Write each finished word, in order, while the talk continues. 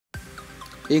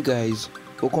Hey guys,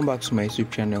 welcome back to my YouTube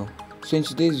channel. So in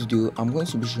today's video I'm going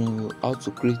to be showing you how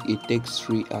to create a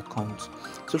TextFree account.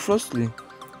 So firstly,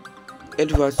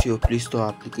 head over to your Play Store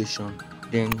application,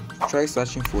 then try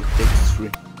searching for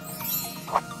TextFree.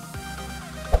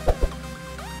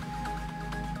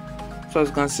 So as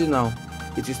you can see now,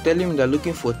 it is telling me that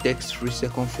looking for TextFree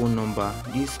second phone number,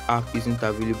 this app isn't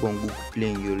available on Google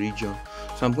Play in your region.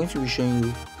 So I'm going to be showing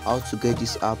you how to get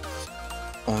this app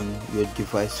on your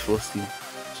device firstly.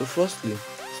 So firstly,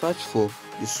 search for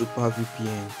the Super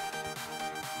VPN.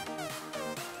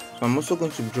 So I'm also going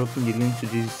to be dropping the link to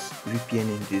this VPN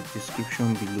in the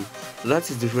description below. So that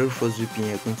is the very first VPN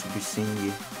you're going to be seeing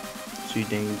here. So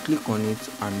then you click on it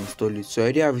and install it. So I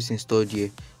already have it installed here.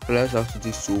 All I have to do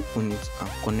is to open it and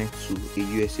connect to a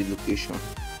USA location.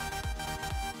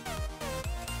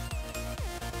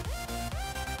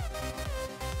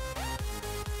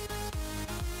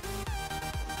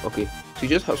 Okay, so you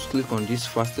just have to click on this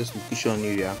fastest location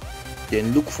area,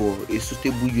 then look for a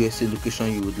suitable USA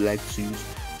location you would like to use.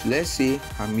 So let's say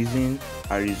I'm using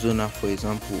Arizona for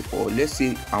example, or let's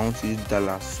say I want to use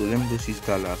Dallas, so let me just use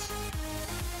Dallas.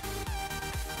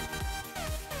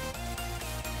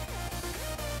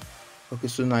 Okay,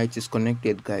 so now it is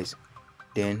connected guys.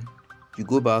 Then you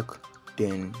go back,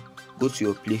 then go to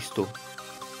your Play Store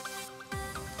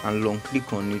and long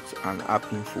click on it and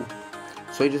app info.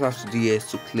 So you just have to do here is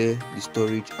to clear the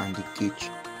storage and the cache.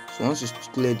 So once you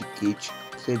clear the cache,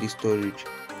 clear the storage,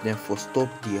 then for stop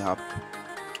the app.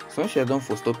 So once you're done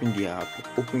for stopping the app,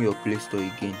 open your Play Store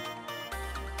again.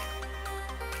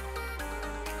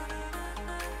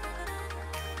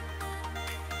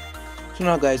 So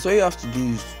now guys, all you have to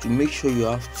do is to make sure you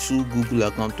have 2 Google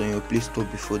accounts on your Play Store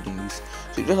before doing this.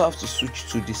 So you just have to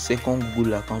switch to the second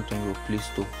Google account on your Play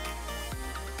Store.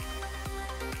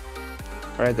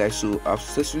 Alright guys, so I've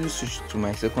successfully switched to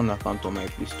my second account on my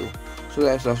Play Store. So all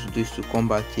I have to do is to come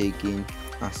back here again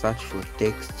and search for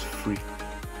TextFree.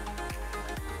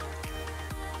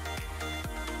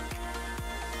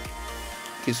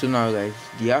 Okay, so now guys,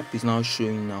 the app is now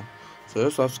showing now. So I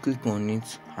just have to click on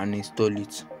it and install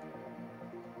it.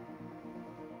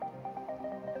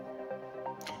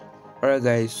 Alright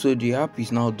guys, so the app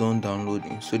is now done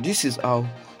downloading. So this is how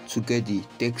to get the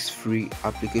TextFree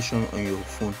application on your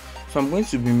phone. So I'm going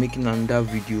to be making another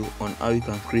video on how you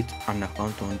can create an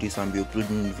account on this and be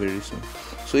uploading it very soon.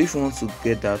 So if you want to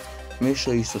get that, make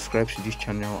sure you subscribe to this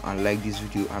channel and like this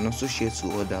video and also share to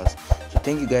others. So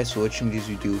thank you guys for watching this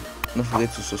video. Don't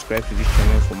forget to subscribe to this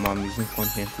channel for more amazing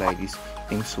content like this.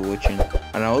 Thanks for watching,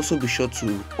 and I'll also be sure to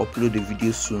upload a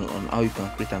video soon on how you can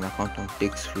create an account on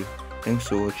TextFree. Thanks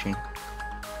for watching.